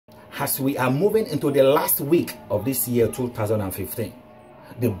as we are moving into the last week of this year 2015,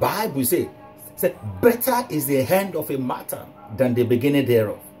 the Bible says, better is the end of a matter than the beginning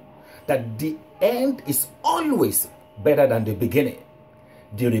thereof. That the end is always better than the beginning.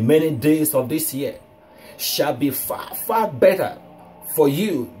 The remaining days of this year shall be far, far better for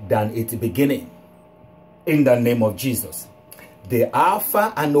you than its beginning. In the name of Jesus. The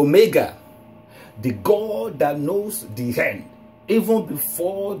Alpha and Omega, the God that knows the end, even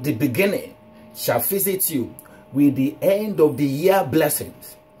before the beginning, shall visit you with the end of the year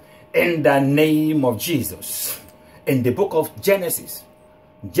blessings. In the name of Jesus. In the book of Genesis,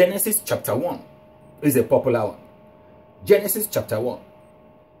 Genesis chapter 1 is a popular one. Genesis chapter 1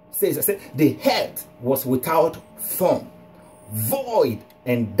 says, the earth was without form, void,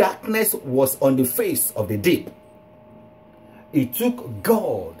 and darkness was on the face of the deep. It took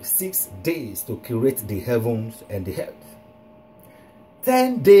God 6 days to create the heavens and the earth.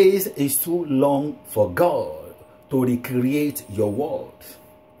 10 days is too long for God to recreate your world.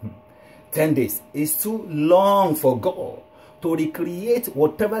 10 days is too long for God to recreate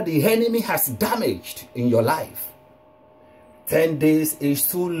whatever the enemy has damaged in your life. 10 days is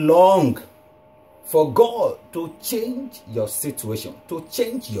too long for God to change your situation, to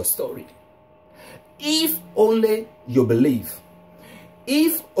change your story. If only you believe.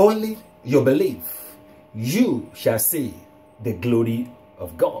 If only you believe, you shall see the glory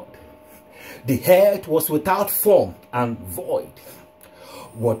of God. The earth was without form and void.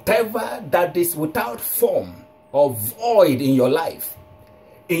 Whatever that is without form or void in your life,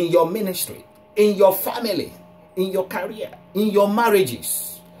 in your ministry, in your family, in your career, in your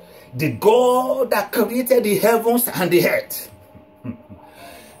marriages, the God that created the heavens and the earth,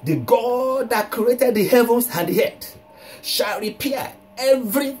 the God that created the heavens and the earth shall repair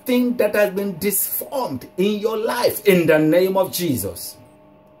everything that has been disformed in your life in the name of Jesus.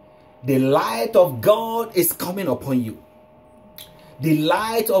 The light of God is coming upon you. The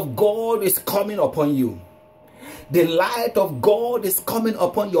light of God is coming upon you. The light of God is coming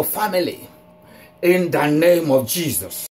upon your family in the name of Jesus.